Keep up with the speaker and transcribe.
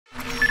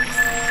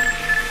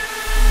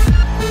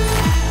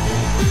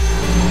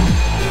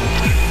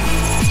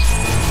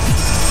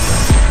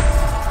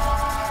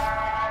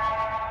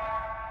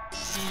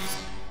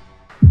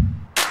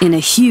In a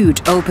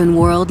huge open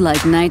world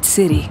like Night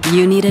City,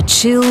 you need a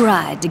chill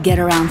ride to get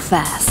around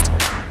fast.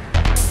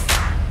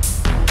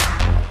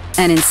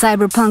 And in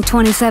Cyberpunk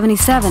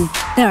 2077,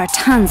 there are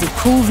tons of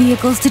cool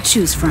vehicles to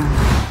choose from.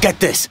 Get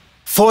this.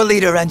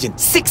 4-liter engine,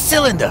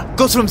 6-cylinder,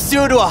 goes from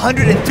 0 to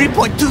 100 in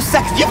 3.2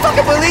 seconds. You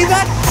fucking believe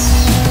that?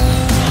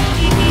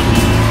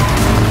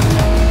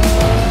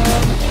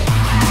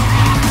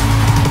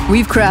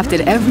 We've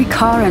crafted every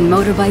car and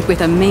motorbike with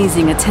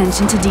amazing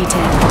attention to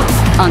detail.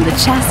 On the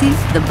chassis,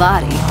 the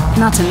body,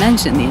 not to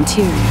mention the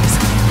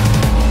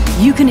interiors.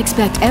 You can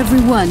expect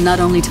everyone not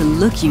only to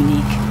look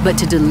unique, but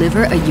to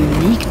deliver a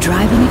unique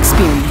driving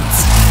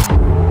experience.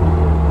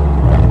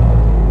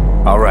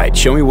 All right,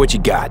 show me what you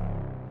got.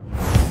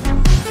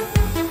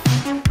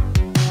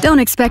 Don't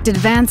expect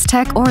advanced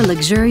tech or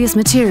luxurious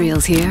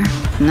materials here.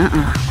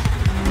 Nuh-uh.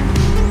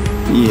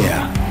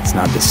 Yeah, it's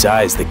not the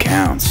size that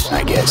counts,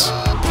 I guess.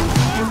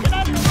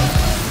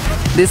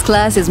 This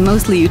class is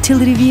mostly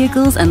utility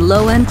vehicles and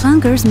low-end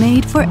clunkers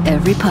made for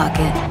every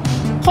pocket.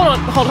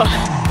 Hold on.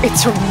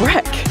 It's a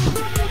wreck.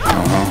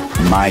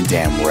 Uh-huh, my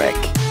damn wreck.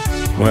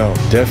 Well,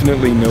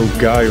 definitely no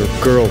guy or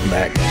girl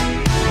magnet.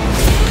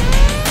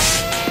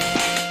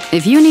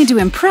 If you need to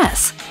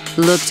impress,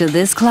 look to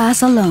this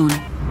class alone.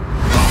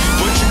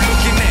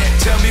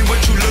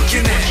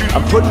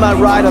 I'm putting my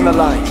ride on the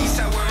line.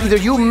 Either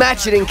you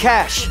match it in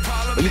cash,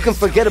 or you can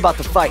forget about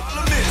the fight.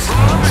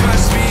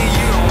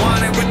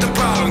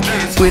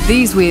 With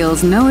these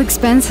wheels, no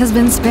expense has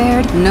been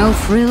spared, no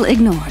frill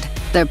ignored.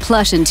 Their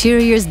plush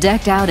interiors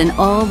decked out in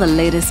all the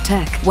latest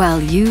tech, while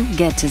you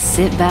get to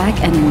sit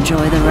back and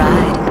enjoy the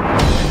ride.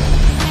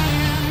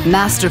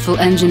 Masterful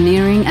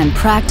engineering and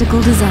practical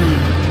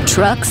design.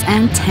 Trucks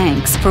and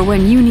tanks for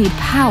when you need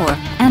power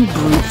and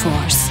brute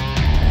force.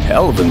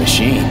 Hell of a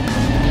machine.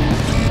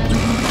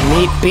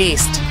 Meet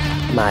Beast,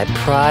 my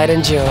pride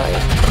and joy.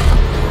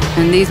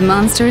 And these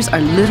monsters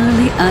are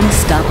literally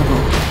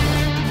unstoppable.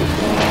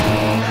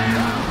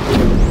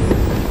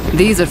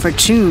 These are for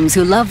chooms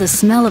who love the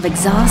smell of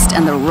exhaust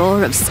and the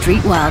roar of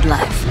street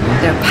wildlife.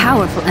 Their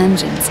powerful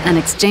engines and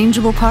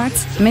exchangeable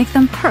parts make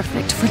them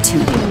perfect for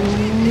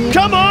tuning.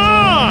 Come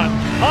on!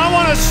 I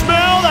want to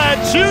smell that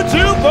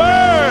choo-choo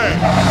burn!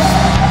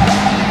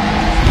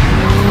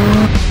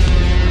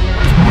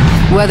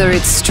 Whether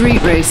it's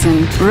street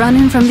racing,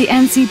 running from the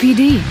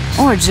NCPD,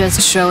 or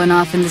just showing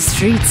off in the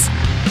streets,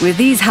 with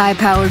these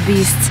high-powered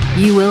beasts,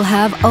 you will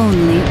have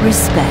only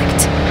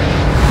respect.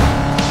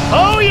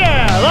 Oh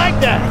yeah,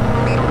 like that!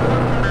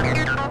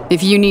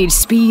 If you need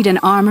speed and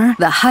armor,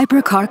 the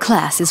Hypercar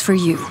class is for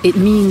you. It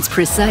means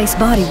precise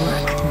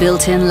bodywork,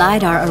 built-in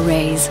LiDAR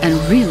arrays, and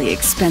really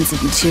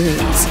expensive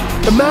materials.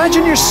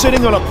 Imagine you're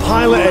sitting on a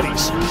pile of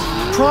eddies.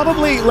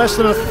 Probably less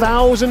than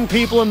 1,000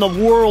 people in the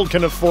world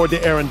can afford the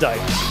Erendite.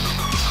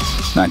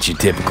 Not your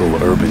typical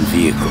urban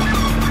vehicle.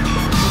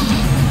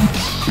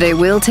 They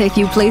will take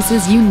you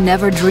places you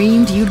never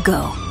dreamed you'd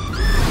go.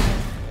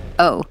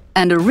 Oh,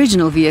 and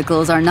original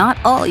vehicles are not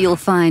all you'll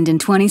find in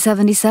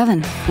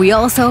 2077. We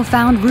also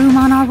found room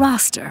on our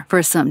roster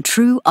for some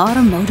true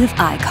automotive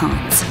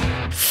icons.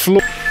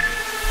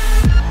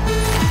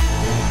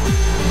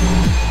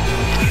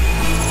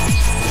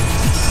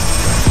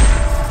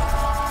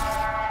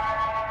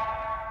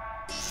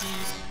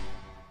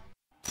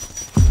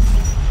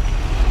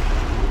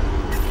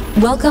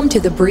 Welcome to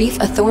the brief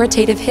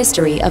authoritative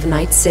history of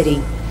Night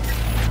City.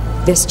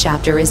 This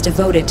chapter is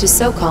devoted to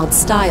so-called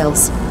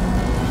styles,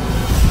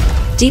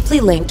 deeply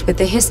linked with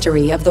the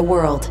history of the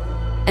world,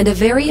 and a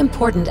very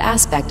important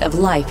aspect of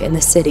life in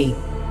the city.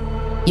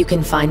 You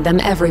can find them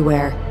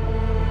everywhere.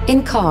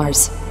 In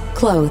cars,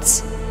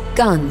 clothes,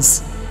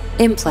 guns,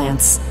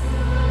 implants.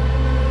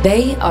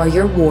 They are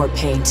your war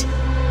paint.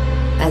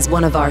 As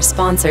one of our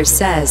sponsors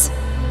says,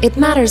 it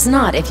matters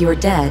not if you're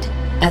dead,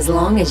 as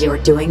long as you're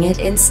doing it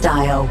in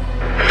style.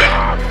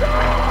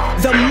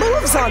 The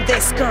moves on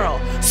this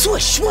girl!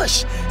 Swoosh,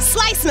 swoosh!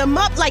 Slicing them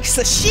up like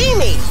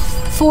sashimi!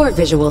 4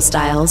 visual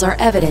styles are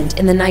evident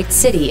in the Night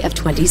City of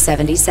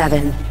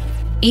 2077,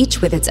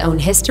 each with its own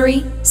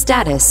history,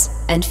 status,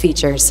 and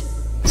features.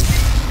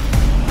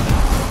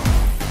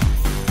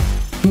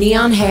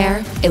 Neon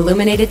hair,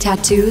 illuminated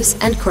tattoos,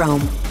 and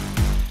chrome.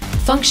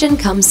 Function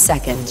comes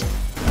second.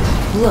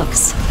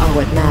 Looks are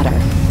what matter.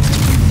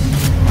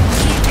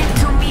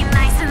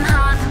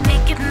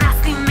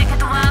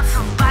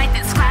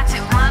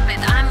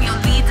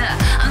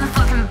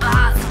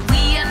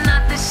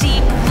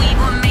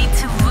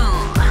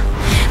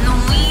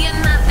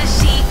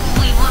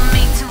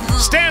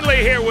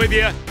 Here with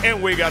you,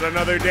 and we got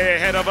another day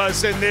ahead of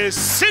us in this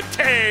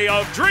city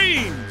of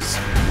dreams.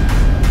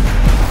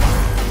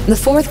 The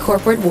Fourth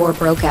Corporate War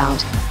broke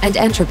out, and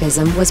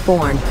entropism was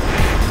born.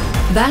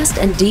 Vast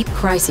and deep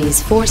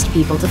crises forced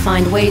people to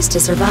find ways to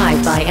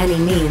survive by any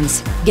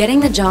means. Getting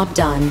the job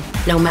done,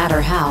 no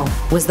matter how,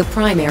 was the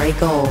primary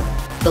goal.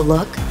 The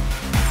look?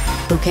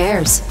 Who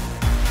cares?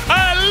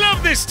 I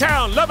love this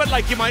town! Love it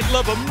like you might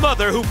love a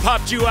mother who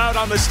popped you out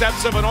on the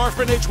steps of an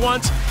orphanage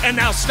once and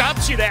now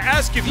stops you to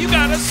ask if you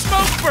got a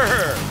smoke for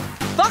her.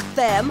 Fuck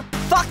them!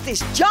 Fuck this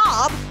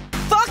job!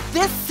 Fuck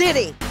this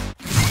city!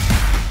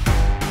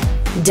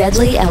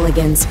 Deadly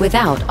elegance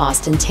without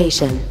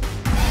ostentation.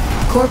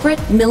 Corporate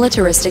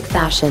militaristic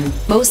fashion,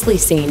 mostly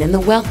seen in the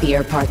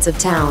wealthier parts of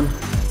town.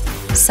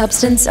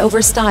 Substance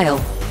over style,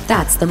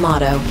 that's the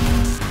motto.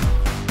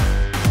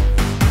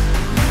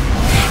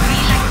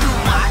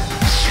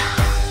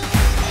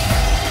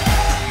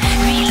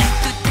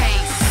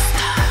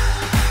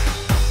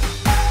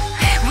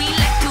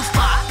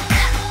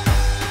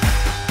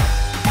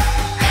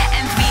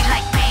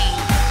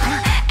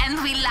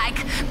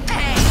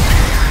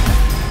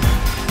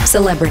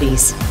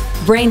 Celebrities,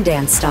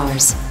 braindance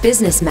stars,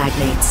 business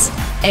magnates,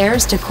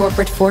 heirs to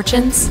corporate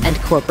fortunes and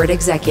corporate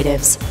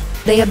executives.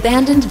 They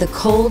abandoned the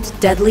cold,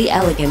 deadly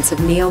elegance of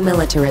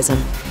neo-militarism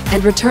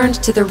and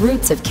returned to the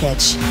roots of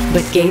kitsch,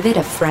 but gave it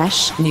a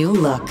fresh, new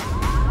look.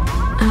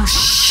 Oh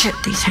shit,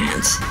 these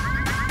hands.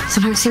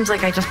 Sometimes it seems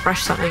like I just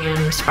brushed something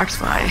and sparks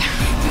fly.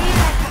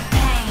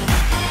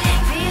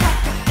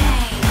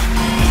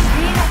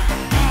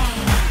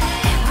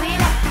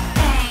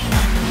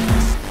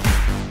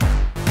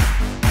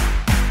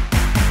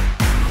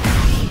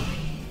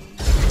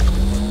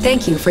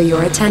 Thank you for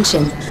your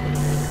attention.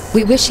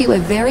 We wish you a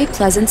very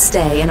pleasant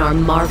stay in our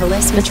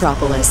marvelous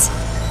metropolis.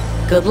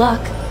 Good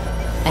luck,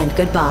 and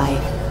goodbye.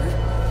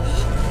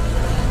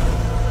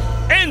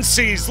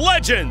 NC's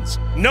Legends!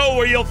 Know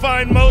where you'll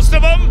find most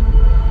of them?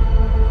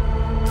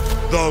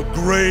 The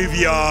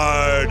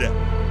graveyard!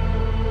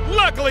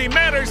 Luckily,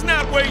 matters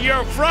not where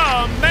you're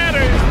from,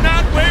 matters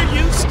not where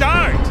you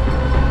start.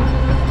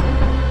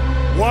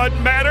 What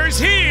matters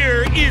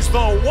here is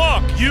the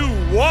walk you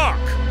walk.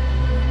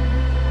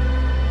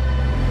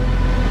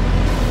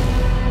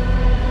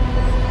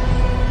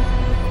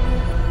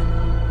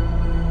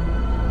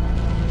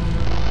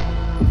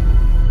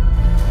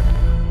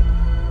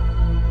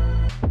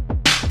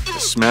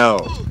 Smell.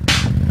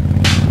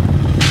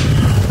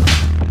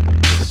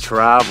 The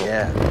travel.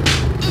 Yeah.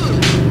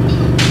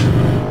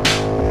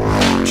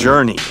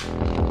 Journey.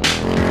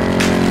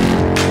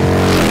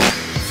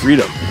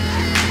 Freedom.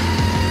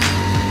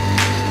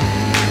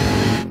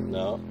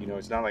 No, you know,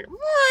 it's not like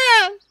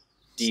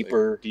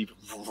deeper. Deep.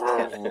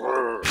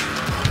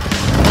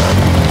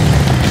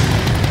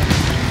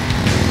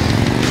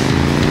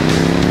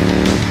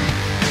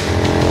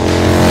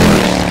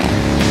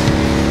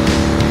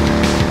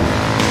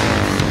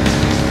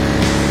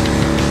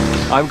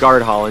 I'm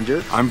Guard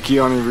Hollinger. I'm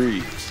Keanu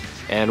Reeves.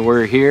 And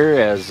we're here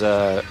as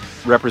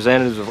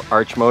representatives of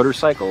Arch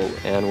Motorcycle,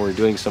 and we're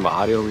doing some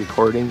audio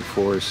recording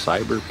for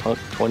Cyberpunk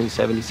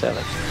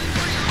 2077.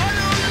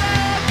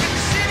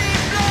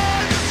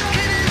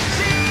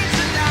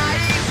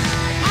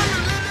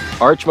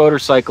 Arch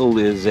Motorcycle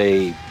is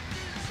a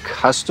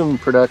custom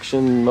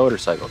production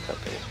motorcycle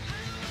company.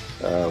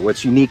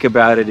 What's unique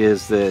about it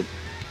is that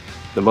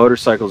the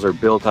motorcycles are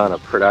built on a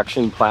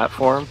production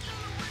platform,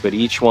 but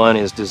each one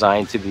is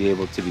designed to be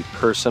able to be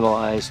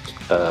personalized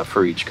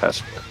for each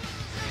customer.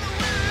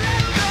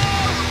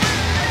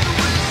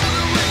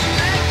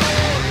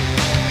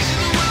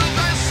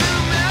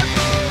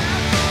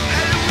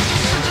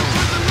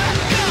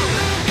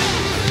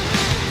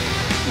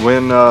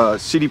 When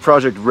CD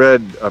Projekt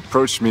Red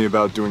approached me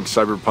about doing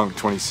Cyberpunk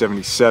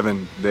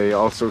 2077, they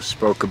also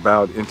spoke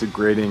about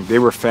integrating. They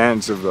were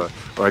fans of, or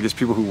I guess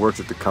people who worked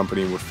at the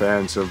company were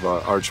fans of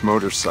Arch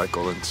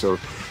Motorcycle, and so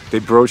they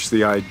broached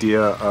the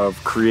idea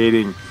of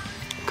creating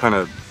kind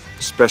of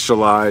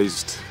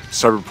specialized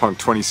Cyberpunk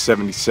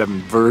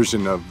 2077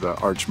 version of the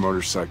Arch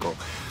Motorcycle.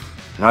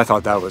 And I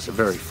thought that was a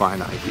very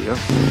fine idea.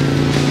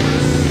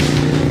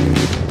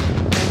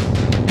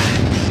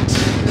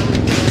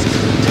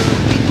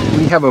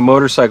 We have a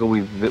motorcycle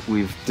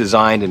we've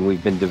designed and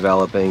we've been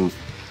developing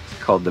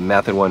called the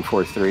Method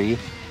 143,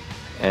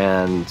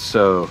 and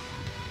so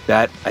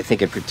that I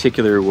think in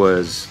particular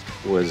was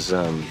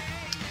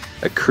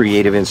a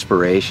creative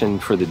inspiration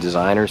for the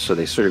designers. So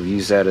they sort of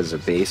used that as a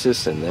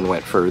basis and then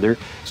went further.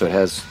 So it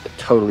has a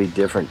totally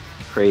different,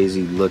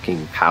 crazy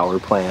looking power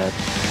plant.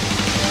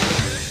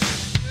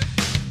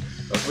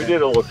 We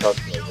did a little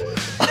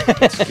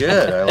customization. It's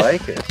good. I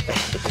like it.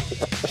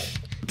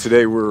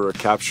 Today we're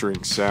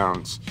capturing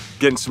sounds,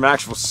 getting some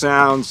actual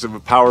sounds of a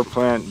power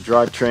plant,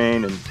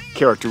 drivetrain, and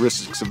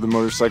characteristics of the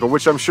motorcycle,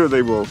 which I'm sure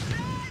they will,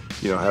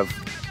 have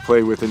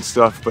play with and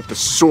stuff, but the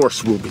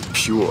source will be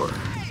pure.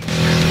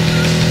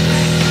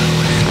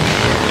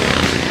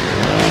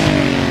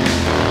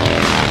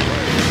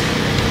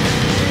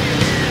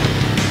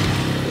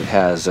 It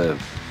has a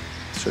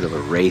sort of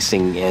a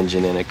racing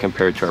engine in it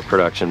compared to our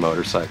production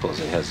motorcycles.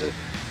 It has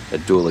a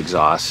dual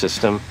exhaust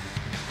system,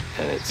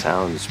 and it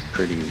sounds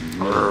pretty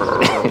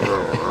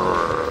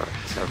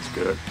sounds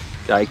good.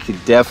 I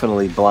could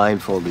definitely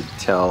blindfolded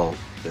tell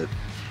that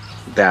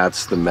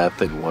that's the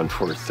Method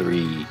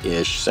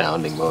 143-ish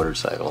sounding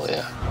motorcycle,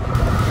 yeah.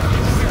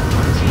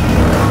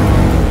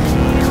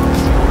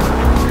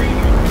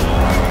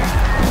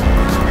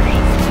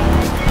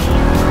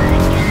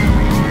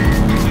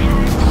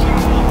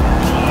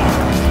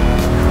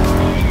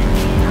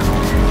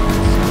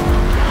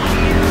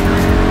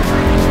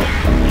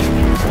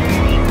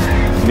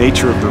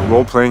 nature of the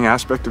role-playing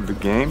aspect of the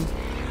game,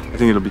 I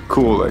think it'll be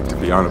cool, like, to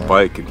be on a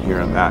bike and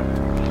hearing that,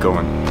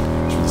 going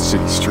through the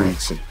city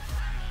streets and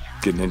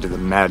getting into the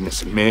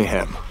madness and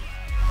mayhem.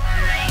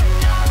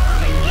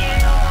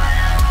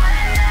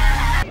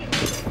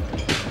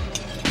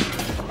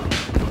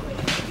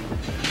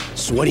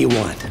 So what do you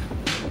want?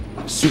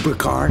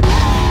 Supercar?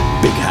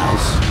 Big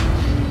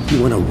house?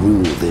 You want to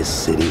rule this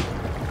city?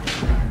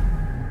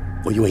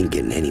 Well, you ain't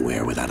getting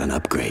anywhere without an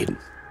upgrade.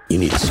 You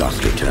need a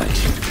softer touch,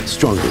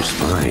 stronger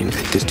spine,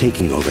 because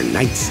taking over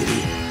Night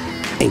City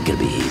ain't gonna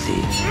be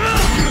easy.